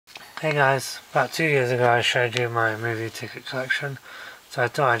Hey guys, about 2 years ago I showed you my movie ticket collection, so I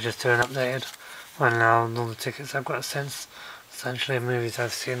thought I'd just do an updated one now on all the tickets I've got since, essentially movies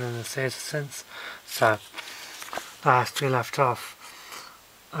I've seen in the theatre since. So, last we left off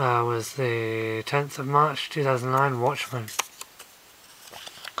was the 10th of March 2009, Watchmen.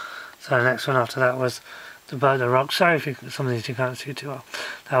 So the next one after that was The Boat That Rocked. Sorry if some of these you can't see too well.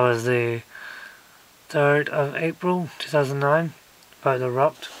 That was the 3rd of April 2009, Boat That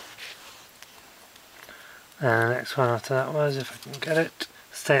Rocked. And the next one after that was, if I can get it,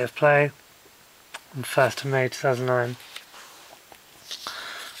 State of Play on 1st of May 2009.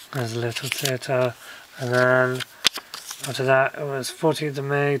 There's a little theatre. And then after that it was 14th of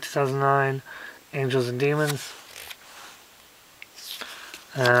May 2009, Angels and Demons.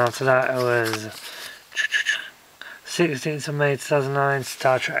 And after that it was 16th of May 2009,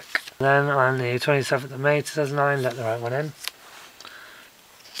 Star Trek. Then on the 27th of May 2009, Let the Right One In.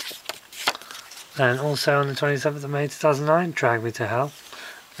 Then also on the 27th of May 2009, Drag Me to Hell.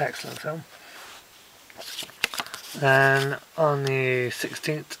 Excellent film. Then on the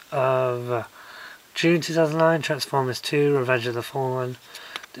 16th of June 2009, Transformers 2, Revenge of the Fallen.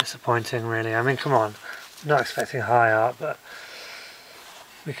 Disappointing, really. I mean, come on. Not expecting high art, but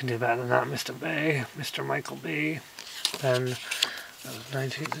we can do better than that. Mr. B, Mr. Michael B. Then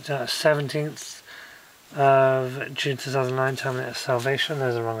 17th of June 2009, Terminator Salvation.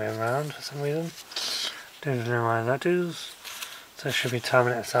 There's the wrong way around for some reason. Don't know why that is. So it should be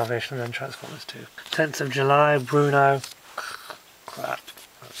Terminator Salvation and then Transformers 2. 10th of July, Bruno. Crap.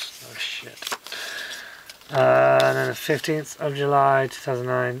 That's no shit. And then the 15th of July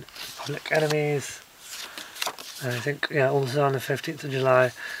 2009, Public Enemies. And I think, yeah, also on the 15th of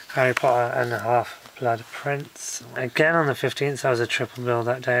July, Harry Potter and the Half-Blood Prince. Again on the 15th, that was a triple bill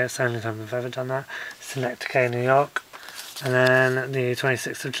that day. It's the only time I've ever done that. Synecdoche, New York. And then the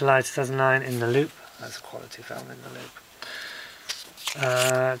 26th of July 2009, In the Loop. That's a quality film, In the Loop.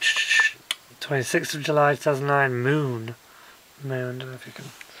 26th of July 2009, Moon. I don't know if you can...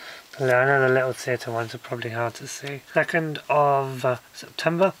 I know the little theatre ones are probably hard to see. 2nd of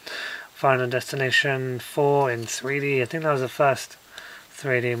September, Final Destination 4 in 3D. I think that was the first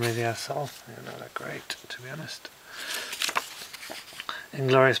 3D movie I saw. They're not that great, to be honest.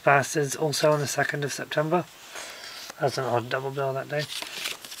 Inglourious Bastards, also on the 2nd of September. That was an odd double bill that day.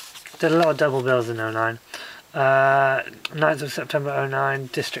 Did a lot of double bills in 09. 9th of September 09,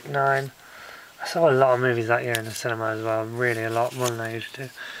 District 9. I saw a lot of movies that year in the cinema as well. Really a lot, more than I usually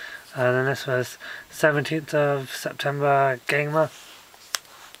do. And then this was 17th of September, Gamer.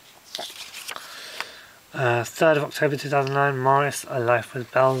 3rd of October 2009, Morris, A Life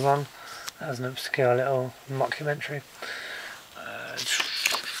with Bells On. That was an obscure little mockumentary.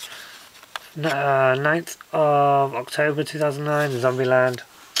 9th of October 2009, Zombieland.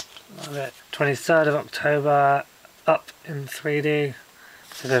 Love it. 23rd of October, Up in 3D.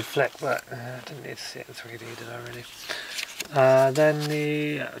 It's a good flick, but I didn't need to see it in 3D, did I really? Then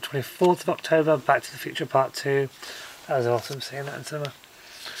the 24th of October, Back to the Future Part 2. That was awesome seeing that in cinema.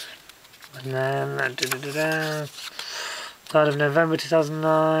 And then 3rd of November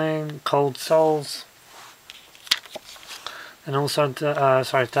 2009, Cold Souls. And also on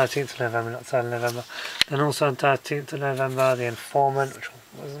 13th of November, not 3rd of November. Then also on 13th of November, The Informant, which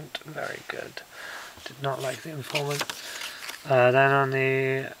wasn't very good. Did not like The Informant. Then on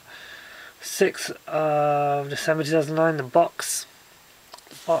the 6th of December 2009, The Box.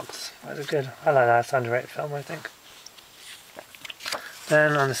 The Box, that was good. I like that. It's an underrated film, I think.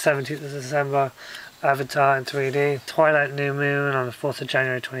 Then on the 17th of December, Avatar in 3D. Twilight New Moon on the 4th of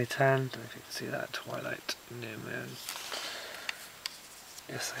January 2010. I don't know if you can see that. Twilight New Moon.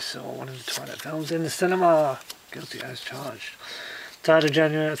 Yes, I saw one of the Twilight films in the cinema. Guilty as charged.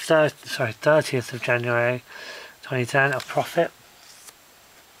 30th of January 2010, A Prophet.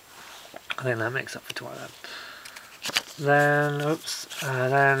 I think that makes up for Twilight. Then,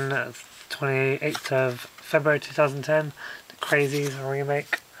 then 28th of February 2010, The Crazies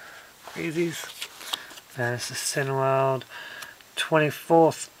remake. Crazies. Then it's the Cineworld.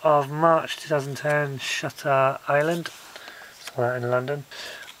 24th of March 2010, Shutter Island. Saw that in London.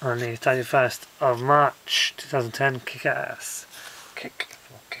 On the 31st of March 2010, Kick-Ass.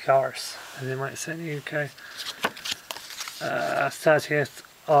 Kick-Arse, as they might say in the UK. 30th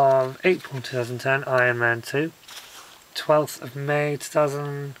of April 2010, Iron Man 2. 12th of May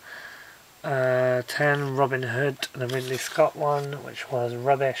 2010, Robin Hood, the Ridley Scott one, which was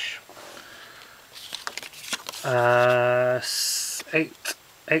rubbish.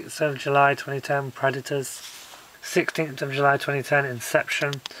 8th of July 2010, Predators. 16th of July 2010,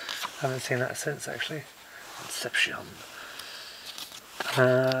 Inception. I haven't seen that since, actually. Inception.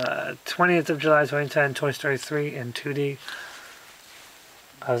 20th of July 2010, Toy Story 3 in 2D.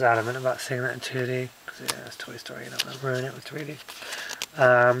 I was adamant about seeing that in 2D, because yeah, it's Toy Story, you don't want to ruin it with 3D.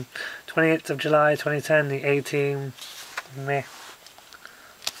 28th of July 2010, the A-Team, meh.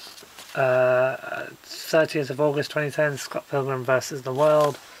 30th of August 2010, Scott Pilgrim vs. the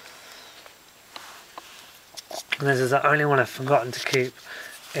World. And this is the only one I've forgotten to keep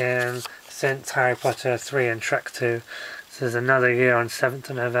in since Harry Potter 3 and Shrek 2. This is another year on 7th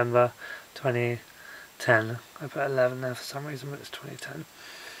of November 2010. I put 11 there for some reason, but it's 2010.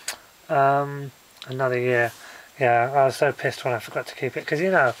 Another year. Yeah, I was so pissed when I forgot to keep it, because, you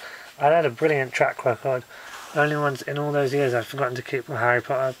know, I had a brilliant track record. The only ones in all those years I've forgotten to keep were Harry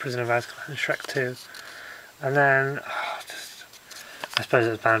Potter, Prisoner of Azkaban, and Shrek 2. And then, I suppose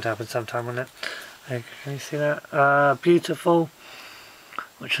it was bound to happen sometime, wasn't it? Like, can you see that? Beautiful,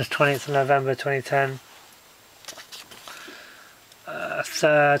 which was 20th of November 2010.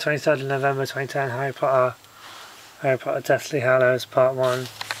 23rd of November 2010, Harry Potter Deathly Hallows Part 1.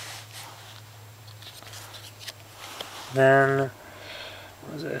 Then,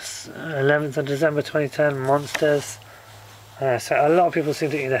 what was this? 11th of December 2010, Monsters. So a lot of people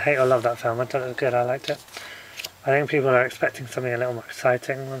seem to either hate or love that film. I thought it was good, I liked it. I think people are expecting something a little more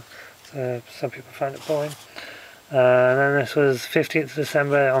exciting, so some people find it boring. And then this was 15th of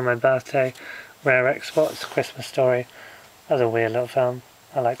December on my birthday, Rare Exports, Christmas Story. That was a weird little film.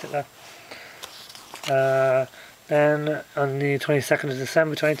 I liked it though. Then on the 22nd of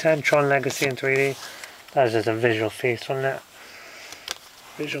December 2010, Tron Legacy in 3D. That was just a visual feast, wasn't it?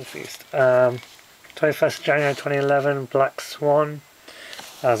 Visual feast. 21st of January 2011, Black Swan.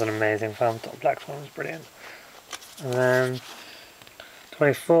 That was an amazing film. I thought Black Swan was brilliant. And then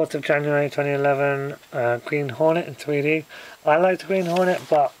 24th of January 2011, Green Hornet in 3D. I liked Green Hornet,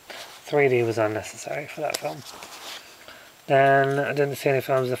 but 3D was unnecessary for that film. Then I didn't see any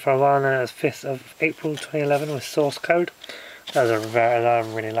films there for a while, and then it was 5th of April 2011 with Source Code. That was I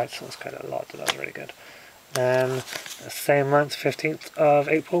really liked Source Code a lot, that was really good. Then the same month, 15th of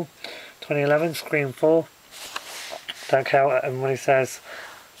April 2011, Scream 4. Don't care what everybody says.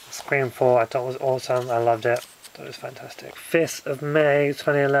 Scream 4 I thought was awesome, I loved it. That was fantastic. 5th of May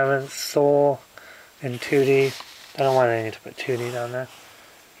 2011, Saw in 2D. Don't know why they need to put 2D down there.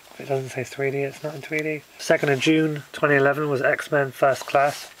 If it doesn't say 3D, it's not in 3D. 2nd of June 2011 was X-Men First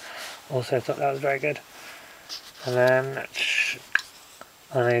Class. Also thought that was very good. And then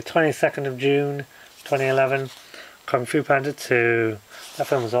on the 22nd of June 2011, Kung Fu Panda 2. That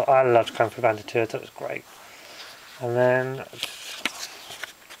film was I loved Kung Fu Panda 2, I thought it was great. And then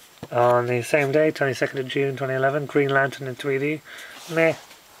on the same day, 22nd of June 2011, Green Lantern in 3D. Meh.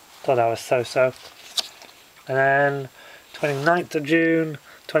 Thought that was so-so. And then 29th of June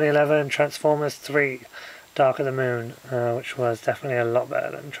 2011, Transformers 3, Dark of the Moon, which was definitely a lot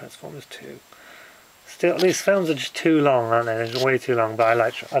better than Transformers 2. Still, these films are just too long, aren't they? They're way too long, but I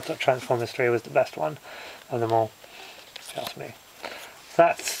thought Transformers 3 was the best one of them all, if you ask me.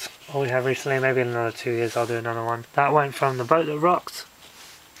 That's all we have recently. Maybe in another 2 years I'll do another one. That went from The Boat That Rocked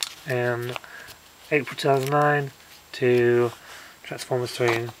in April 2009 to Transformers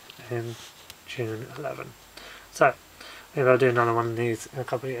 3 in June 11. So, maybe I'll do another one of these in a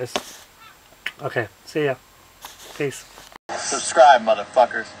couple of years. Okay, see ya. Peace. Subscribe,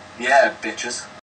 motherfuckers. Yeah, bitches.